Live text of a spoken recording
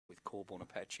Corborn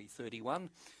Apache 31.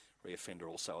 Reoffender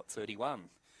also at 31.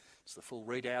 It's the full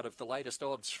readout of the latest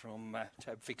odds from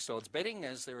Tab Fixed Odds Betting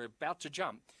as they're about to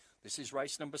jump. This is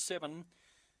race number 7.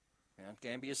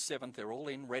 Mt-Gambier 7th. They're all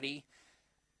in, ready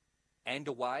and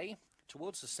away.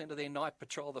 Towards the centre there, Night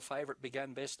Patrol, the favourite,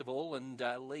 began best of all and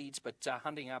leads, but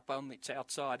hunting up on its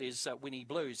outside is Winnie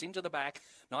Blues. Into the back,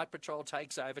 Night Patrol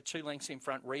takes over, 2 lengths in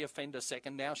front, Reoffender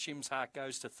second. Now Shim's Heart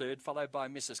goes to third, followed by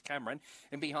Mrs. Cameron.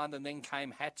 And behind them then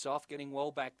came Hats Off, getting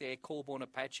well back there, Corborn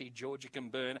Apache, Georgia Can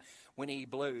Burn, Winnie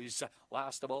Blues.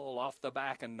 Last of all, off the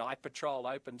back, and Night Patrol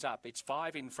opens up. It's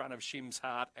 5 in front of Shim's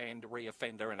Heart and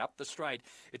Reoffender, and up the straight,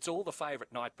 it's all the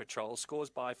favourite, Night Patrol, scores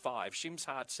by 5. Shim's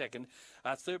Heart second,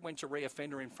 third went to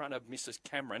Reoffender in front of Mrs.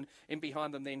 Cameron. In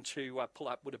behind them then to pull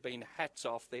up would have been Hats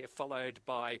Off there, followed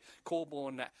by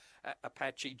Corborn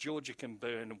Apache, Georgia Can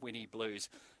Burn, Winnie Blues.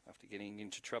 After getting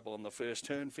into trouble on the first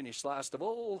turn, finished last of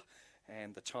all,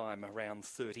 and the time around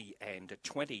 30 and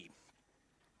 20.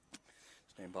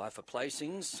 Stand by for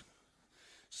placings.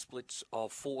 Splits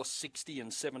of 4:60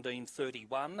 and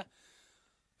 17:31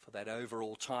 for that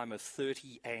overall time of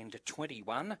 30 and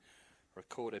 21.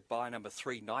 Recorded by number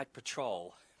 3, Night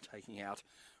Patrol, taking out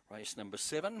race number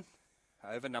 7.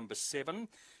 Over number 7,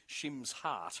 Shim's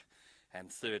Heart, and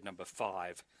third number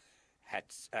 5,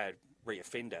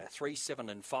 Reoffender. 3, 7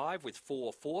 and 5 with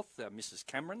 4 fourth, Mrs.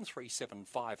 Cameron, 3, 7,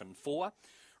 5 and 4.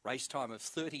 Race time of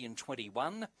 30 and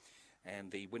 21,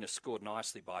 and the winner scored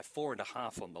nicely by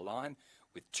 4.5 on the line,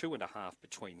 with 2.5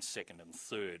 between second and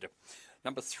third.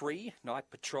 Number 3, Night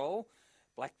Patrol,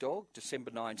 Black Dog,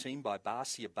 December 19 by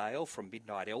Barcia Bale from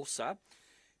Midnight Elsa.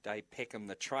 Dave Peckham,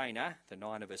 the trainer. The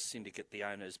 9 of us syndicate, the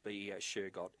owners, B.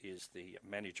 Shergott is the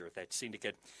manager of that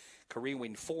syndicate. Career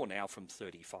win 4 now from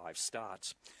 35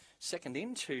 starts. Second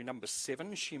in to number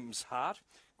 7, Shim's Heart,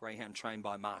 greyhound trained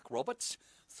by Mark Roberts.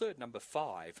 Third, number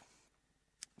 5,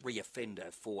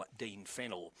 Reoffender for Dean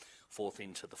Fennell. Fourth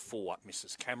into the 4,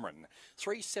 Mrs. Cameron.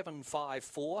 3, 7, 5,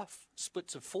 4,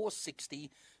 splits of 4:60,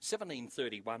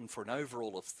 17:31 for an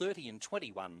overall of 30 and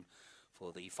 21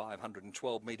 for the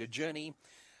 512-metre journey.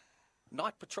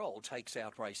 Night Patrol takes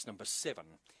out race number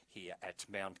 7 here at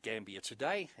Mt-Gambier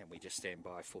today, and we just stand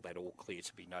by for that all clear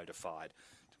to be notified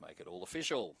to make it all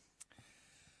official.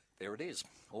 There it is,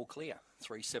 all clear.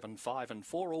 3, 7, 5 and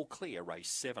 4, all clear, race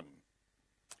 7.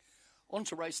 On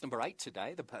to race number 8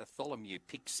 today, the Bartholomew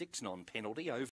Pick 6 non-penalty over